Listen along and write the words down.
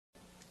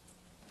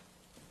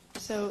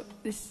So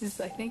this is,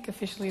 I think,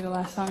 officially the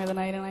last song of the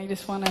night, and I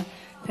just want to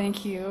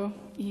thank you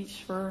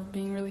each for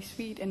being really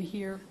sweet and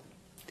here.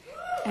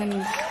 And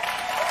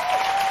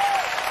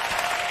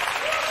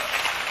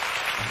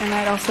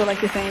I'd also like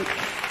to thank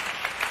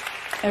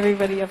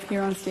everybody up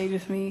here on stage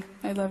with me.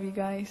 I love you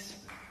guys.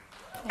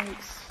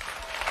 Thanks.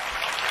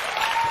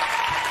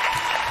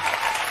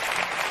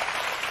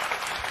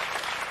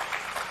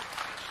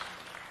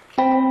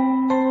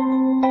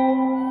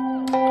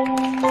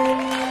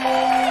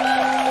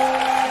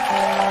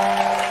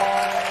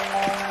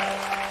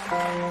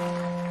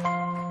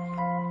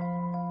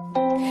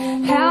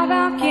 How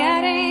about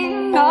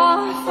getting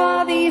off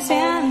all these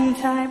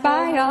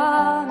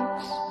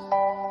antibiotics?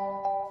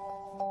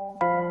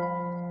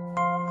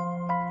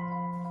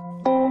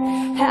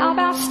 How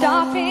about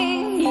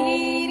stopping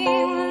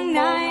eating the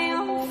night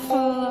I'm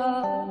full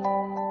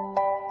of?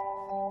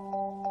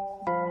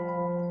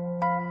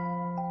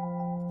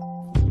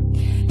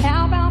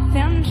 How about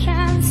them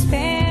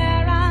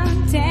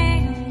transparent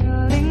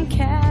dangling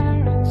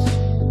carrots?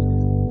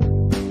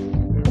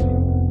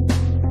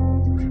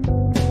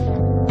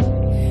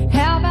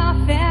 How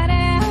about that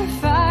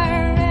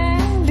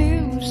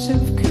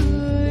ever-elusive cool?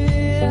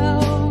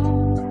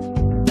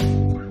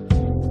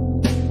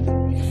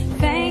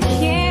 Thank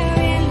you,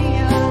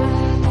 India.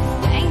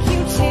 Thank you,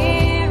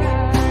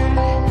 Terror.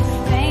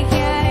 Thank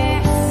you,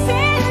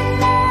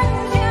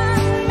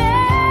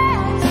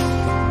 disillusionment.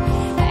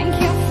 Thank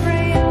you,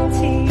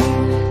 frailty.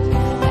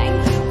 Thank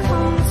you,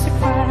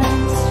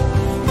 consequence.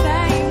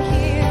 Thank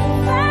you,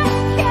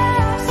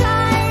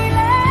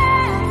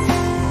 silence.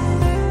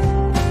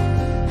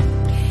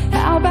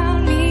 How about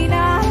me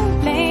not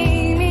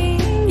blaming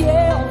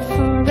you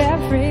for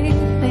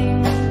everything?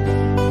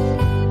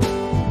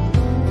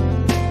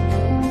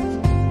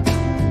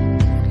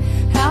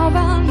 How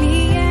about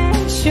me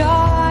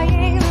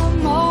enjoying the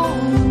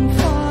moment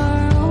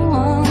for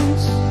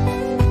once?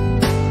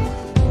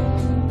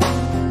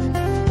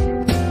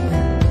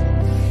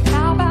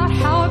 How about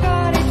how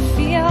good it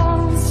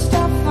feels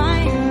to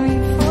finally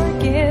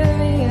forgive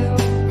you?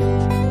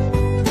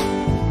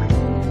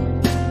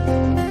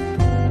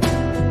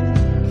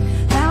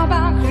 How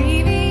about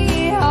grieving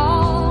it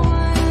all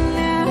one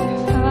at a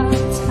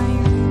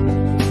time?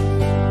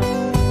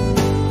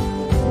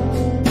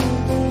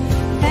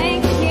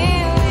 Thank you,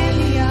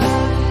 India.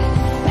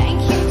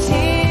 Thank you,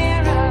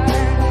 Terror.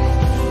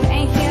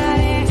 Thank you,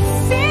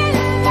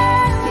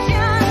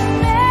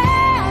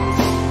 disillusionment.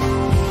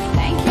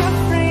 Thank you,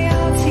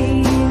 frailty.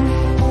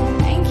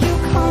 Thank you,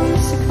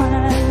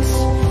 consequence.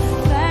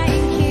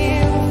 Thank you,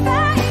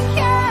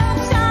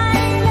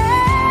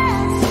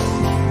 silence.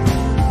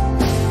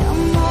 The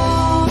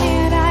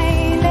moment I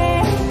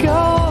let go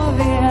of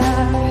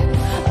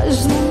it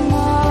was the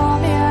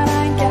moment I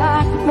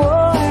got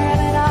more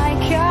than I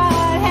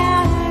could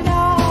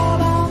handle.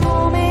 The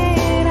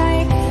moment I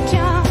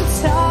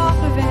jumped off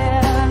of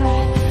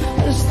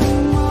it was the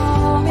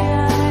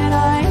moment I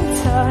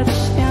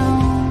touched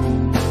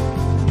down.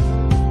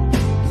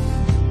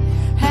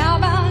 How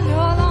about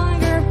no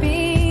longer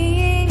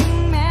being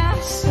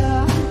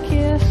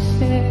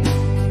masochistic?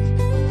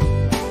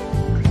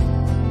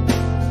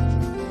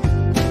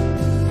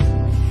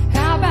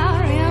 How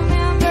about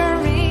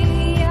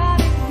remembering your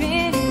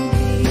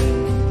divinity?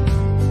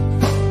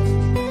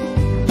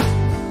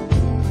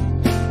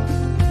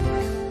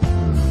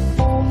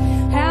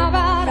 How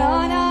about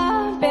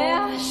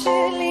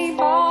unabashedly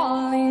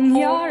bawling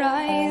your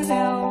eyes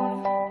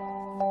out?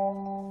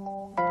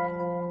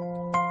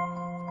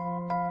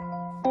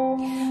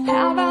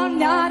 How about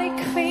not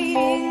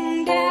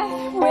equating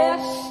death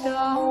with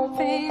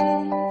stopping?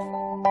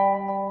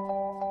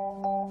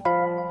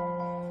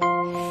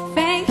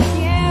 Thank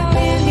you,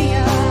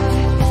 India.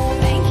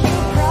 Thank you,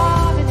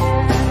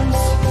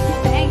 Providence.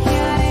 Thank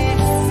you,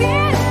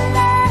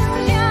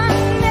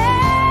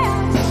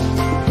 disillusionment.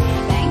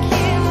 Thank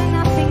you,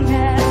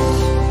 nothingness.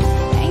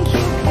 Thank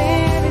you,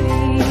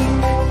 clarity.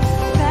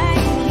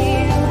 Thank you,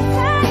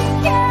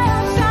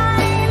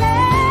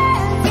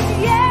 silence.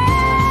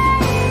 Yeah,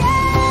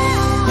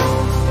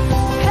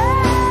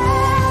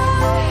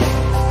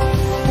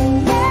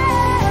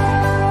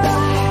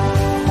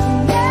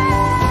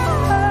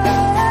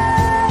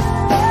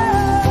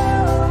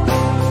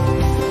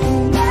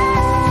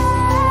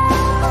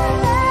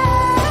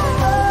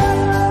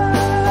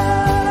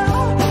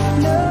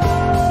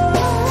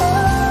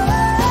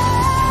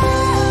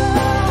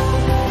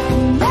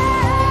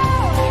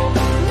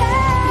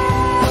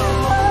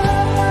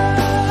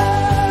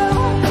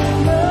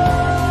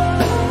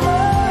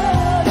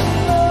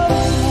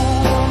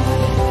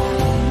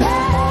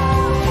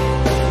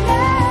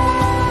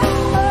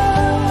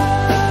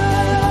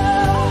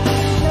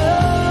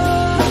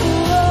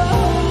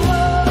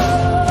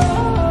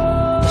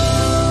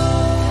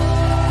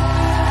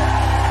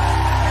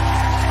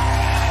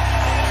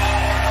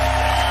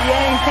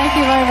 Yay, thank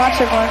you very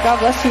much, everyone. God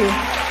bless you.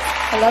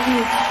 I love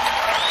you.